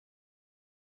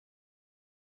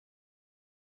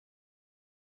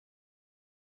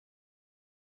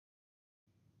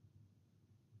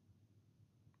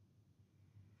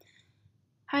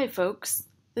Hi, folks.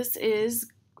 This is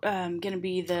going to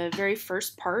be the very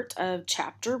first part of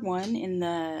Chapter 1 in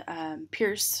the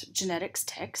Pierce Genetics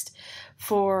text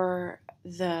for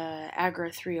the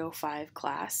AGRI 305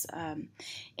 class.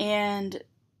 And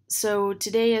so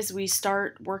today, as we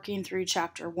start working through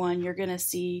Chapter 1, you're going to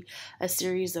see a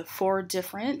series of 4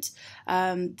 different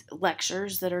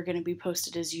lectures that are going to be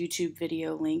posted as YouTube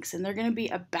video links, and they're going to be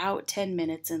about 10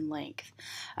 minutes in length.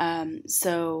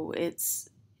 So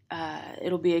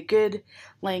it'll be a good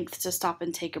length to stop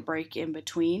and take a break in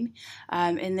between.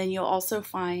 And then you'll also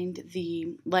find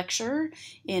the lecture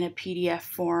in a PDF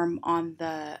form on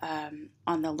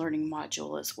the learning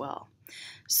module as well.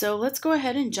 So let's go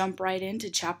ahead and jump right into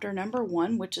chapter number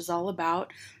 1, which is all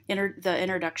about the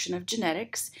introduction of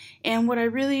genetics. And what I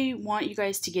really want you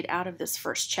guys to get out of this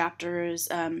first chapter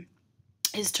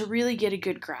is to really get a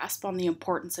good grasp on the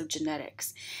importance of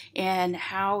genetics and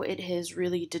how it has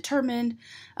really determined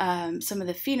some of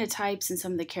the phenotypes and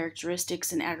some of the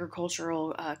characteristics in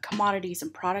agricultural commodities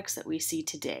and products that we see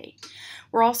today.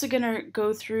 We're also going to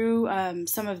go through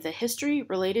some of the history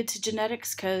related to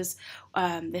genetics, because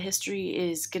the history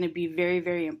is going to be very,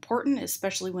 very important,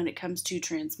 especially when it comes to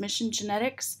transmission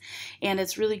genetics, and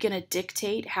it's really going to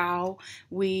dictate how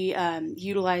we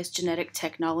utilize genetic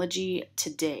technology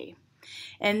today.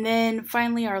 And then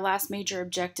finally, our last major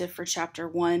objective for Chapter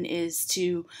 1 is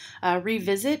to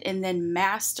revisit and then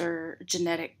master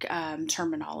genetic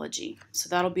terminology. So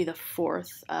that'll be the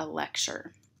 4th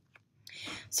lecture.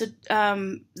 So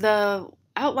the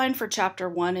outline for Chapter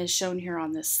 1 is shown here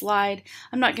on this slide.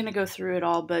 I'm not going to go through it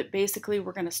all, but basically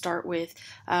we're going to start with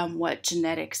what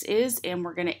genetics is, and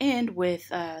we're going to end with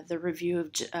the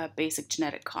review of basic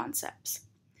genetic concepts.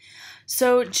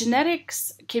 So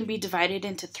genetics can be divided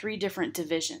into 3 different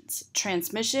divisions: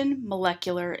 transmission,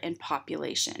 molecular, and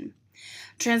population.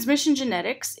 Transmission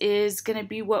genetics is going to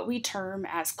be what we term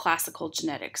as classical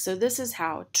genetics. So this is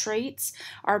how traits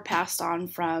are passed on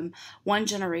from one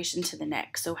generation to the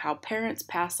next. So how parents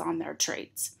pass on their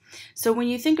traits. So when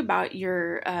you think about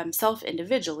yourself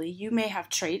individually, you may have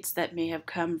traits that may have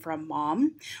come from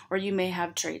mom, or you may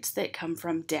have traits that come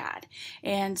from dad.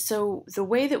 And so the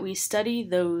way that we study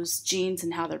those genes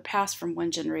and how they're passed from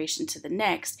one generation to the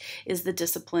next is the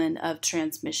discipline of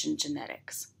transmission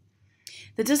genetics.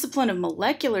 The discipline of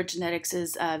molecular genetics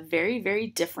is very, very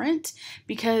different,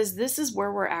 because this is where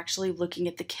we're actually looking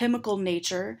at the chemical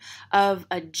nature of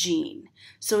a gene.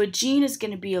 So a gene is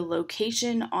going to be a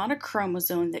location on a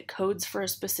chromosome that codes for a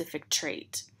specific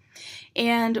trait.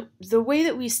 And the way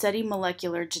that we study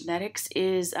molecular genetics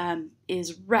is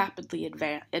rapidly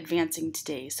advancing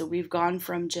today. So we've gone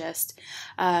from just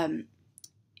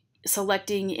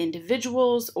selecting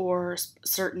individuals or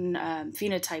certain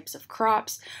phenotypes of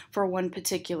crops for one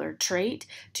particular trait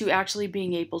to actually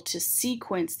being able to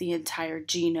sequence the entire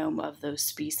genome of those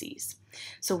species.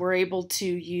 So we're able to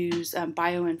use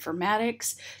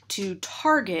bioinformatics to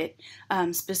target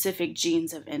specific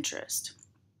genes of interest.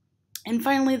 And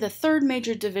finally, the 3rd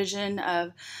major division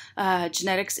of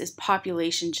genetics is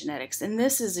population genetics, and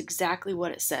this is exactly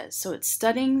what it says. So it's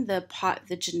studying the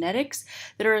genetics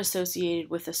that are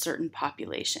associated with a certain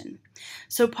population.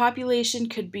 So population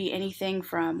could be anything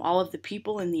from all of the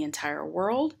people in the entire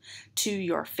world, to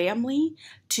your family,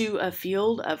 to a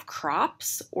field of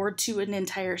crops, or to an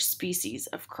entire species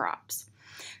of crops.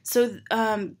 So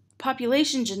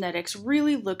population genetics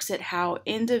really looks at how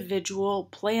individual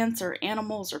plants or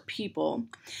animals or people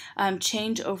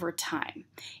change over time.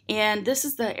 And this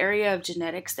is the area of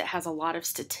genetics that has a lot of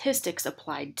statistics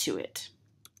applied to it.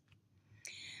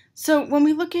 So when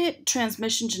we look at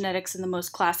transmission genetics in the most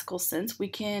classical sense, we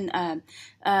can,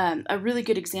 a really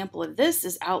good example of this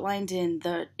is outlined in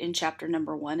chapter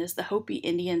number 1, is the Hopi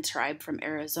Indian tribe from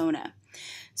Arizona.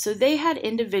 So they had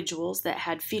individuals that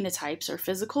had phenotypes or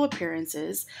physical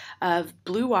appearances of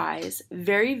blue eyes,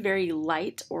 very, very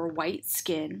light or white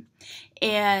skin,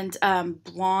 and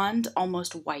blonde,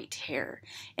 almost white hair.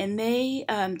 And they,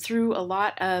 through a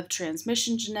lot of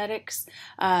transmission genetics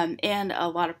and a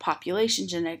lot of population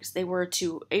genetics, they were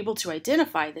able to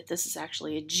identify that this is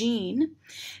actually a gene,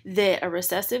 a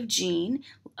recessive gene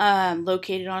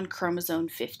located on chromosome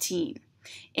 15.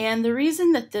 And the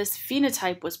reason that this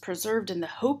phenotype was preserved in the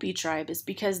Hopi tribe is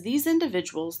because these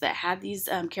individuals that had these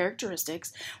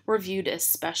characteristics were viewed as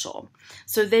special.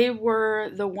 So they were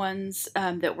the ones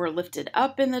that were lifted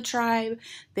up in the tribe.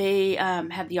 They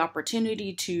had the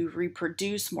opportunity to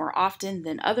reproduce more often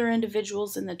than other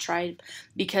individuals in the tribe,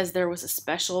 because there was a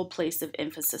special place of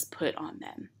emphasis put on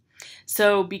them.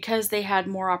 So because they had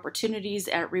more opportunities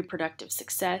at reproductive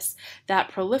success,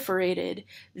 that proliferated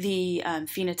the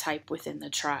phenotype within the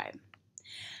tribe.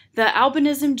 The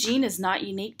albinism gene is not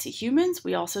unique to humans.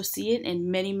 We also see it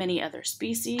in many, many other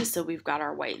species. So we've got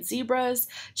our white zebras,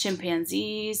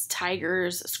 chimpanzees,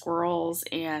 tigers, squirrels,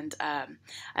 and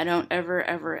I don't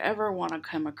ever want to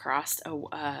come across an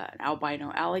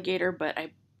albino alligator, but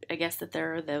I guess that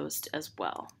there are those as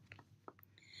well.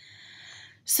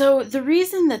 So the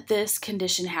reason that this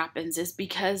condition happens is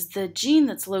because the gene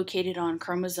that's located on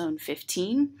chromosome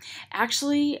 15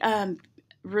 actually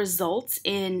results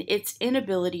in its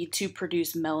inability to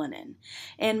produce melanin.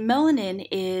 And melanin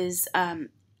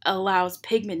allows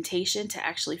pigmentation to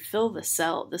actually fill the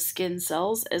skin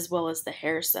cells as well as the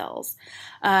hair cells.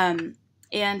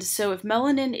 And so if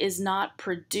melanin is not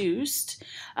produced,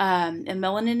 and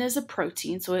melanin is a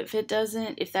protein, so if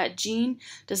that gene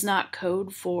does not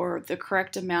code for the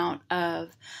correct amount of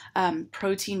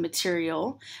protein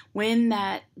material, when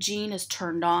that gene is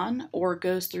turned on or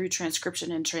goes through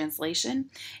transcription and translation,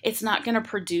 it's not going to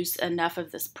produce enough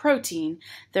of this protein.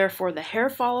 Therefore, the hair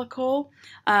follicle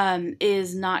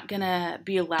is not going to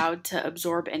be allowed to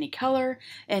absorb any color,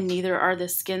 and neither are the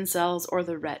skin cells or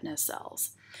the retina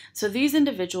cells. So these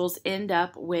individuals end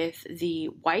up with the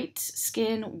white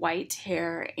skin, white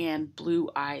hair, and blue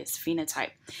eyes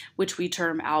phenotype, which we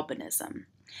term albinism.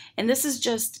 And this is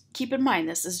just, keep in mind,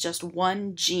 this is just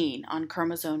one gene on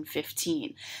chromosome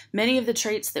 15. Many of the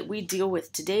traits that we deal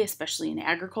with today, especially in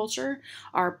agriculture,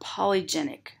 are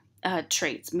polygenic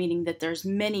traits, meaning that there's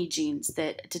many genes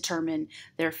that determine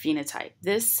their phenotype.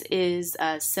 This is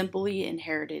a simply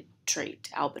inherited trait,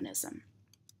 albinism.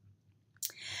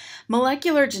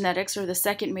 Molecular genetics, or the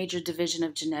second major division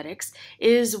of genetics,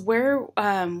 is where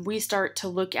we start to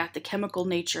look at the chemical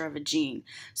nature of a gene.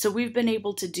 So we've been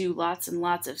able to do lots and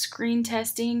lots of screen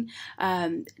testing,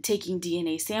 taking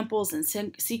DNA samples and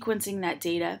sequencing that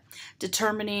data,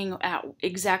 determining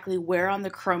exactly where on the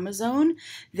chromosome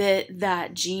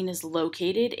that gene is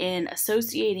located, and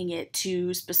associating it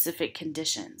to specific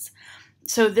conditions.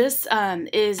 So this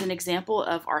is an example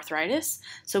of arthritis.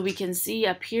 So we can see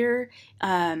up here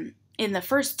in the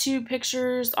first two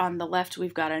pictures, on the left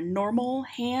we've got a normal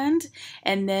hand,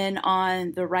 and then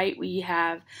on the right we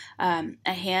have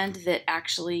a hand that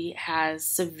actually has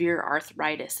severe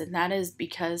arthritis, and that is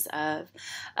because of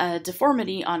a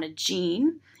deformity on a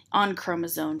gene on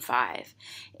chromosome 5.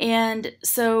 And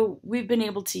so we've been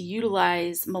able to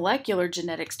utilize molecular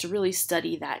genetics to really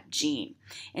study that gene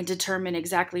and determine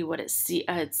exactly what its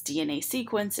DNA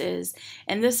sequence is.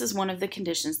 And this is one of the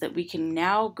conditions that we can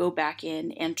now go back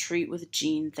in and treat with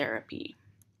gene therapy.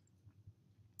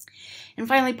 And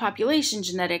finally, population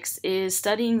genetics is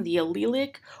studying the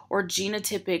allelic or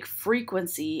genotypic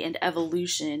frequency and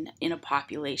evolution in a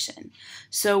population.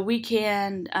 So we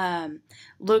can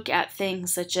look at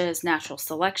things such as natural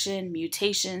selection,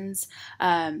 mutations,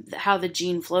 how the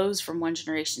gene flows from one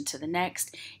generation to the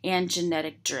next, and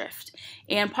genetic drift.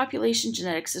 And population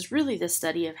genetics is really the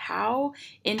study of how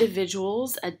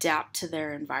individuals adapt to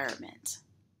their environment.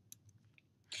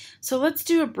 So let's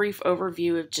do a brief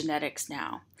overview of genetics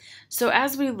now. So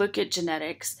as we look at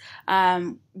genetics,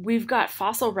 we've got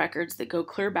fossil records that go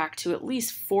clear back to at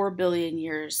least 4 billion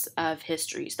years of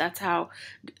history. So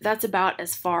that's about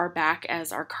as far back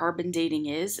as our carbon dating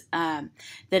is, that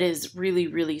is really,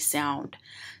 really sound.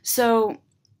 So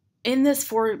in this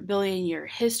 4 billion year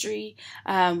history,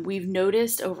 we've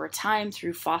noticed over time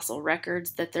through fossil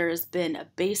records that there has been a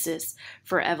basis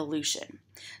for evolution.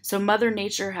 So Mother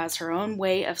Nature has her own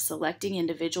way of selecting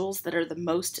individuals that are the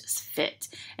most fit,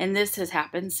 and this has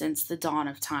happened since the dawn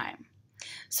of time.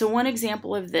 So one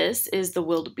example of this is the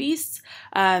wildebeests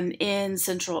in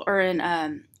Central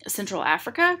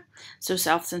Africa, so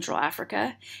South Central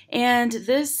Africa, and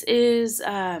this is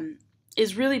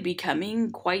really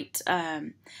becoming quite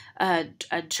a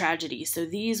tragedy. So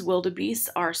these wildebeests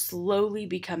are slowly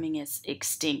becoming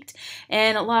extinct,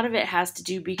 and a lot of it has to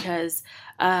do because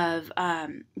of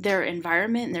their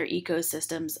environment and their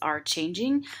ecosystems are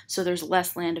changing, so there's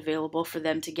less land available for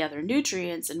them to gather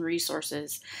nutrients and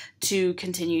resources to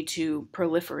continue to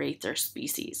proliferate their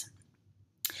species.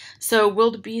 So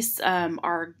wildebeests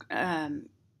are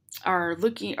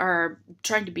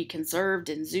trying to be conserved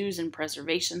in zoos and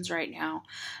preservations right now.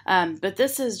 But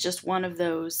this is just one of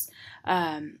those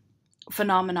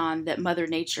phenomenon that Mother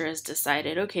Nature has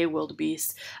decided, okay,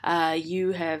 wildebeest,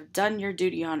 you have done your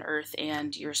duty on Earth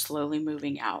and you're slowly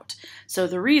moving out. So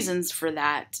the reasons for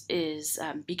that is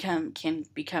can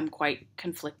become quite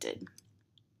conflicted.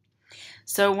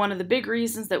 So one of the big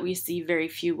reasons that we see very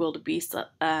few wildebeest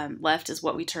left is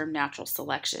what we term natural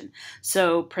selection,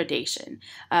 so predation.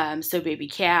 So baby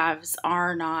calves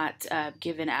are not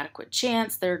given adequate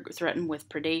chance. They're threatened with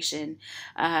predation.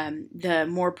 The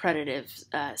more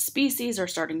predative species are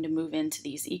starting to move into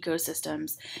these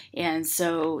ecosystems, and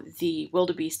so the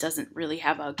wildebeest doesn't really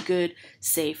have a good,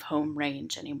 safe home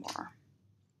range anymore.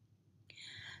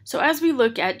 So as we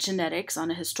look at genetics on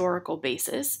a historical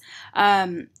basis,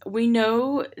 we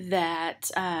know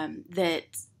that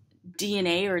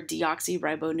DNA, or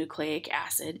deoxyribonucleic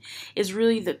acid, is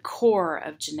really the core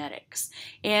of genetics.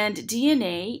 And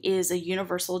DNA is a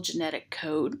universal genetic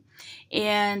code.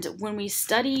 And when we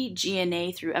study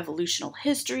DNA through evolutional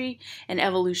history and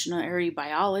evolutionary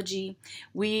biology,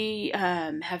 we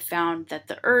have found that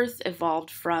the Earth evolved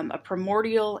from a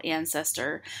primordial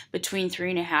ancestor between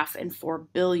 3.5 and 4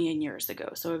 billion years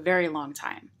ago, so a very long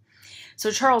time. So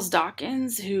Charles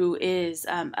Dawkins, who is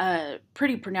a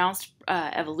pretty pronounced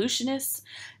evolutionist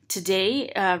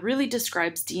today, really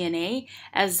describes DNA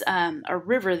as a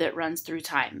river that runs through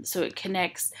time. So it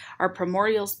connects our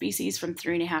primordial species from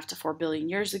 3.5 to 4 billion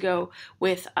years ago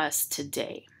with us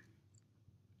today.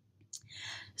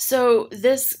 So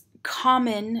this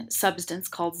common substance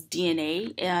called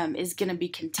DNA is going to be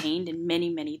contained in many,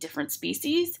 many different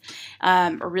species,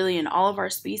 or really in all of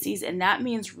our species, and that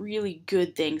means really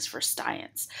good things for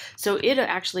science. So it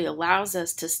actually allows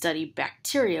us to study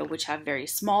bacteria, which have very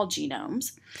small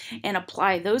genomes, and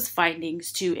apply those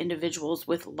findings to individuals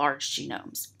with large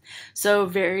genomes. So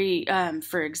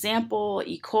for example,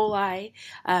 E. coli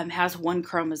has one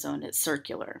chromosome, it's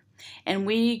circular. And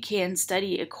we can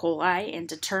study E. coli and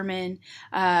determine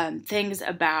things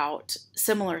about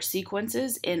similar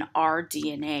sequences in our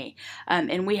DNA.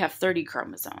 And we have 30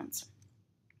 chromosomes.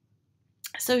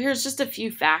 So here's just a few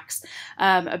facts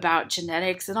about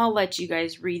genetics, and I'll let you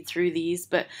guys read through these,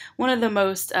 but one of the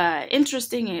most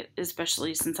interesting,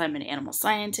 especially since I'm an animal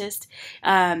scientist,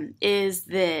 is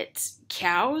that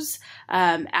cows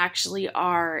actually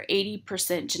are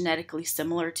 80% genetically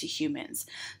similar to humans.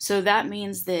 So that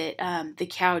means that the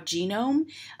cow genome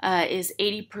is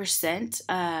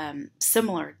 80%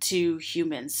 similar to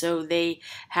humans. So they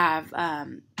have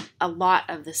a lot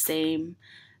of the same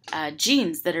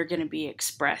genes that are going to be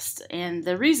expressed, and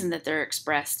the reason that they're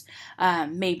expressed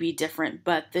may be different,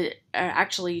 but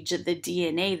actually the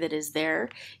DNA that is there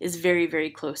is very, very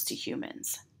close to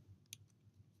humans.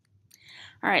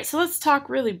 All right, so let's talk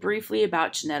really briefly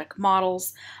about genetic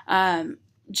models.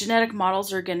 Genetic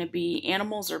models are going to be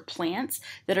animals or plants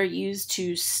that are used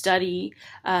to study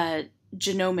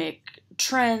genomic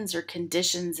trends or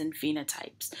conditions and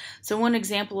phenotypes. So one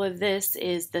example of this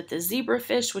is that the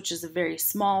zebrafish, which is a very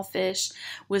small fish,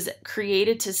 was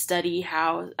created to study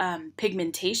how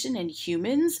pigmentation in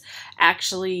humans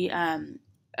actually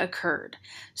occurred.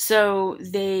 So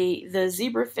the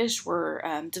zebrafish were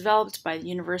developed by the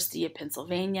University of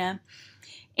Pennsylvania,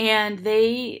 and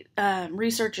they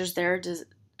researchers there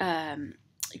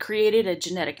created a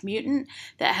genetic mutant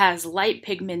that has light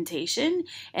pigmentation,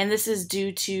 and this is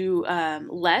due to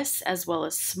less as well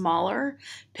as smaller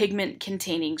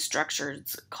pigment-containing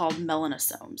structures called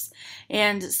melanosomes.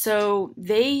 And so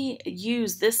they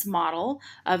use this model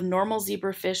of normal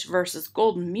zebrafish versus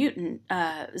golden mutant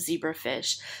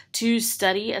zebrafish to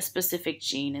study a specific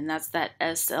gene, and that's that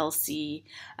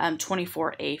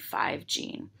SLC24A5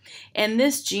 gene. And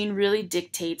this gene really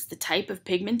dictates the type of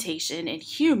pigmentation in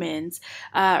humans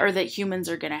or that humans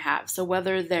are going to have. So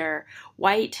whether they're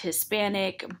white,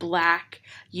 Hispanic, black,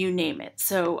 you name it.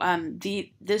 So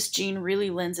this gene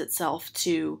really lends itself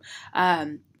to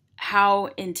how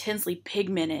intensely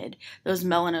pigmented those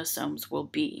melanosomes will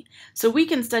be. So we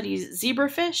can study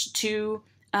zebrafish to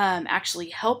actually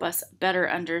help us better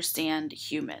understand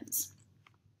humans.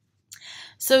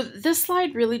 So this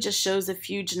slide really just shows a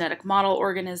few genetic model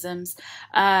organisms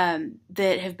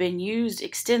that have been used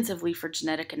extensively for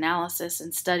genetic analysis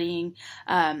and studying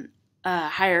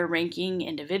higher ranking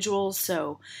individuals.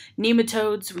 So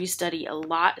nematodes we study a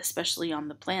lot, especially on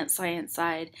the plant science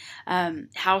side.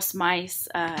 House mice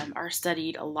are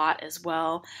studied a lot as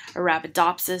well.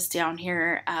 Arabidopsis down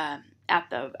here at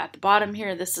the bottom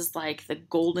here, this is like the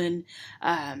golden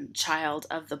child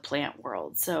of the plant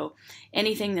world. So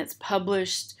anything that's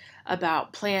published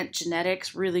about plant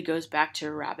genetics really goes back to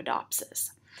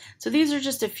Arabidopsis. So these are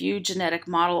just a few genetic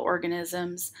model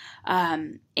organisms,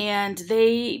 and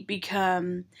they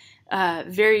become are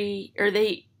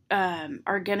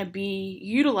going to be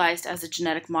utilized as a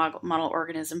genetic model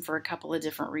organism for a couple of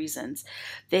different reasons.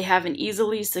 They have an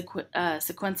easily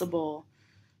sequenceable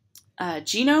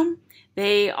genome.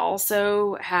 They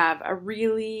also have a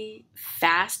really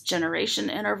fast generation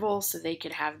interval, so they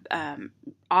could have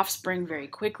offspring very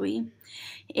quickly.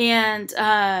 And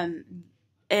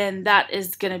that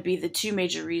is going to be the two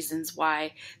major reasons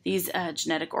why these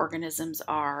genetic organisms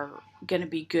are going to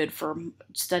be good for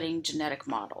studying genetic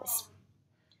models.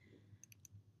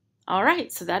 All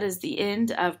right, so that is the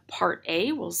end of part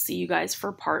A. We'll see you guys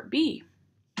for part B.